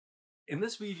In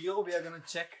this video, we are going to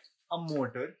check a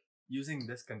motor using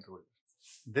this controller.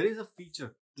 There is a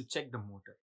feature to check the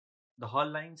motor, the hall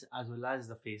lines as well as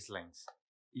the phase lines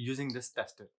using this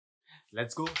tester.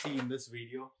 Let's go see in this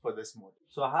video for this motor.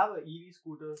 So I have an EV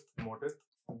scooter motor.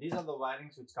 These are the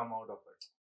wirings which come out of it.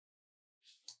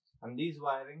 And these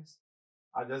wirings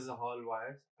are just the hall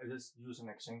wires. I just use an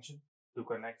extension to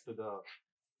connect to the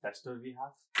tester we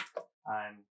have.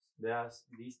 And there are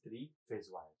these 3 phase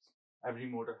wires. Every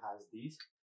motor has these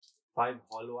 5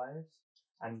 hall wires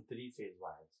and 3 phase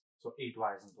wires. So 8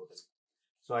 wires in total.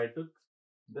 So I took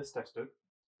this tester.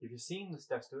 If you see in this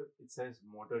tester, it says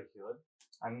motor here,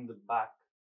 and in the back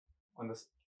on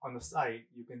the side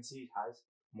you can see it has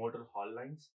motor hall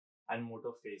lines and motor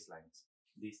phase lines.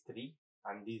 These 3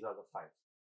 and these are the 5.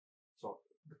 So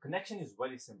the connection is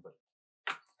very simple.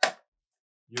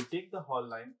 You take the hall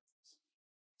lines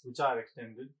which are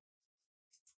extended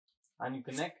and you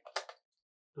connect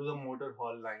to the motor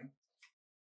hall line.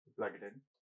 You plug it in.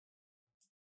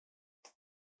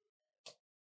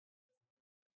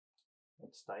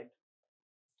 It's tight.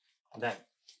 Then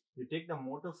you take the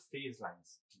motor phase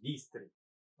lines, these 3,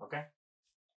 okay,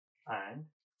 and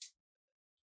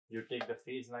you take the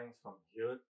phase lines from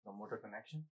here, the motor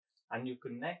connection, and you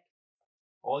connect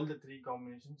all the 3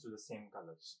 combinations to the same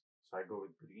colors. So I go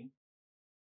with green.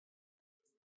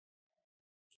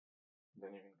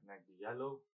 Then you can connect the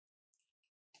yellow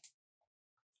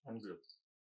and blue.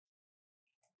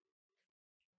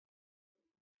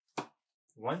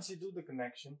 Once you do the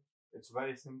connection, it's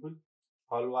very simple.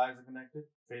 Hall wires are connected,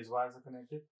 phase wires are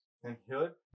connected. And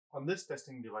here on this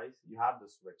testing device, you have the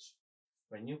switch.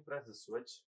 When you press the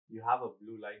switch, you have a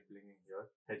blue light blinking here,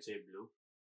 HA blue,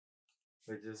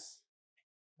 which is,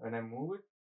 when I move it,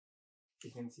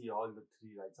 you can see all the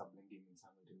 3 lights are blinking in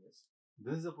simultaneous.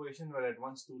 This is a position where at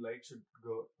once 2 lights should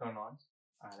turn on.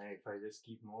 And if I just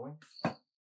keep moving,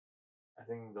 I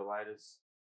think the wire is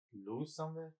loose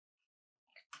somewhere.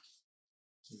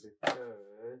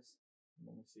 Because,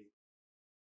 let me see.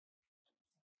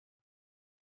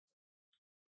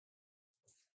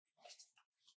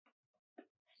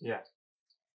 Yeah.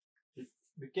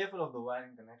 Be careful of the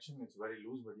wiring connection. It's very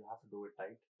loose, but you have to do it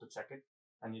tight to check it.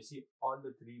 And you see all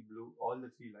the 3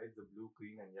 lights, the blue,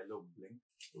 green and yellow blink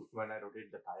when I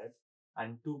rotate the tires,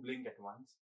 and 2 blink at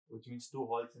once, which means 2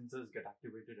 hall sensors get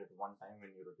activated at one time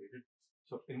when you rotate it.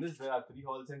 So in this, there are 3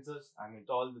 hall sensors and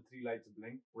all the 3 lights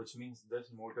blink, which means this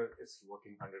motor is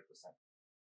working 100%.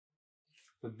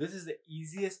 So this is the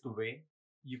easiest way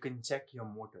you can check your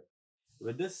motor.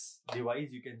 With this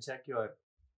device, you can check your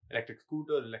electric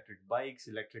scooter, electric bikes,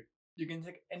 you can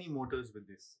check any motors with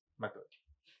this method.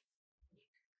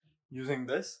 Using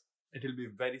this, it will be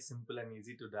very simple and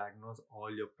easy to diagnose all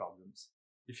your problems.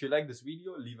 If you like this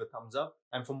video, leave a thumbs up,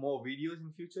 and for more videos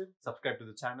in future, subscribe to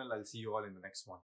the channel. I'll see you all in the next one.